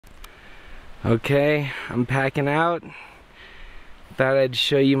Okay, I'm packing out. Thought I'd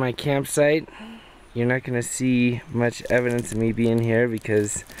show you my campsite. You're not gonna see much evidence of me being here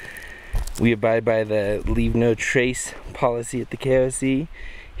because we abide by the leave no trace policy at the KOC.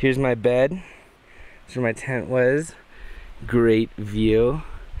 Here's my bed. That's where my tent was. Great view.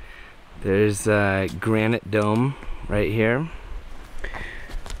 There's a granite dome right here.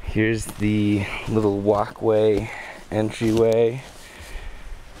 Here's the little walkway, entryway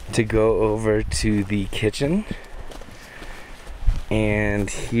to go over to the kitchen. And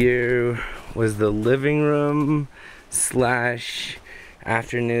here was the living room slash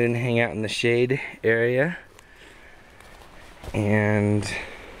afternoon hangout in the shade area. And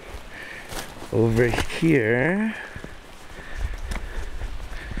over here,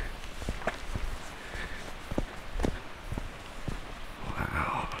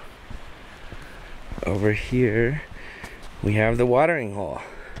 wow, over here we have the watering hole.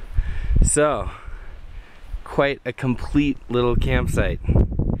 So, quite a complete little campsite.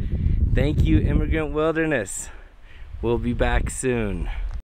 Thank you, Immigrant Wilderness. We'll be back soon.